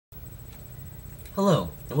Hello,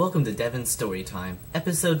 and welcome to Devon's Story Time,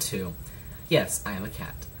 Episode 2. Yes, I am a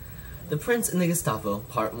cat. The Prince and the Gestapo,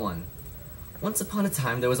 Part 1. Once upon a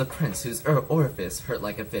time, there was a prince whose orifice hurt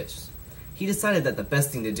like a fish. He decided that the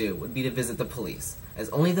best thing to do would be to visit the police, as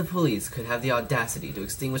only the police could have the audacity to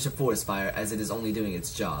extinguish a forest fire as it is only doing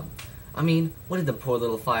its job. I mean, what did the poor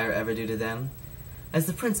little fire ever do to them? As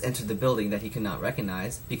the prince entered the building that he could not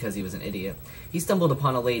recognize, because he was an idiot, he stumbled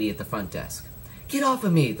upon a lady at the front desk. "Get off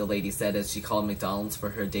of me," the lady said as she called McDonald's for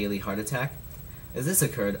her daily heart attack. As this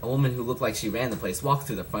occurred, a woman who looked like she ran the place walked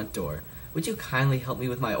through the front door. "Would you kindly help me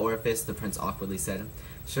with my orifice?" the prince awkwardly said.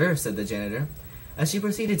 "Sure," said the janitor. As she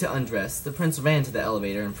proceeded to undress, the prince ran to the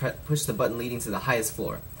elevator and pushed the button leading to the highest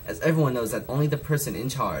floor, as everyone knows that only the person in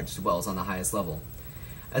charge dwells on the highest level.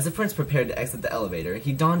 As the prince prepared to exit the elevator,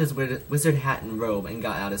 he donned his wizard hat and robe and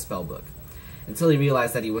got out his spellbook, until he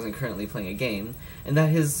realized that he wasn't currently playing a game, and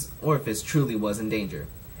that his orifice truly was in danger.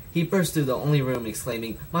 He burst through the only room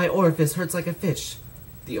exclaiming, "My orifice hurts like a fish!"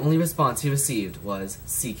 The only response he received was,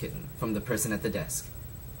 "Sea kitten," from the person at the desk.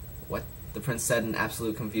 "What?" the prince said in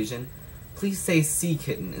absolute confusion. "Please say sea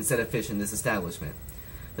kitten instead of fish in this establishment."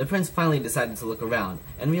 The prince finally decided to look around,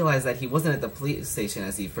 and realized that he wasn't at the police station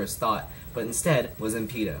as he first thought, but instead was in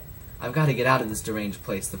PETA. "I've got to get out of this deranged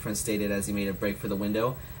place," the prince stated as he made a break for the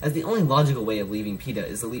window, as the only logical way of leaving PETA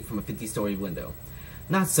is to leap from a 50-story window.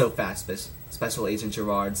 "Not so fast, Special Agent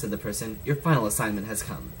Gerard," said the person. "Your final assignment has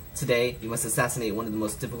come. Today, you must assassinate one of the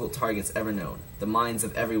most difficult targets ever known, the minds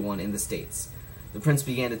of everyone in the States." The prince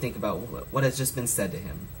began to think about what has just been said to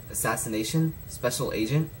him. Assassination? Special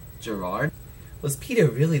Agent? Gerard? Was PETA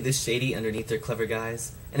really this shady underneath their clever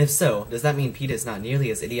guise? And if so, does that mean PETA is not nearly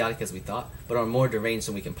as idiotic as we thought, but are more deranged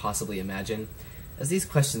than we can possibly imagine? As these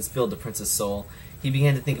questions filled the prince's soul, he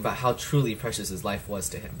began to think about how truly precious his life was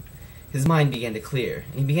to him. His mind began to clear,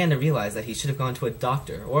 and he began to realize that he should have gone to a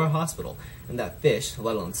doctor or a hospital, and that fish,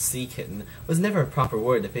 let alone sea kitten, was never a proper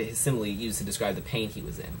word to fit his simile used to describe the pain he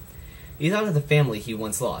was in. He thought of the family he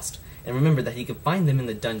once lost, and remembered that he could find them in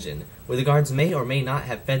the dungeon, where the guards may or may not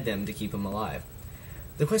have fed them to keep him alive.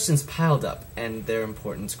 The questions piled up, and their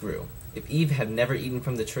importance grew. If Eve had never eaten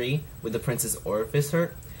from the tree, would the prince's orifice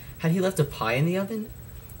hurt? Had he left a pie in the oven?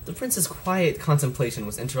 The prince's quiet contemplation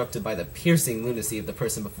was interrupted by the piercing lunacy of the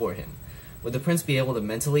person before him. Would the prince be able to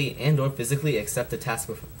mentally and/or physically accept the task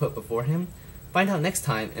put before him? Find out next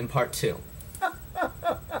time in Part 2.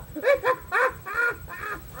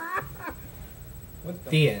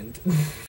 The end.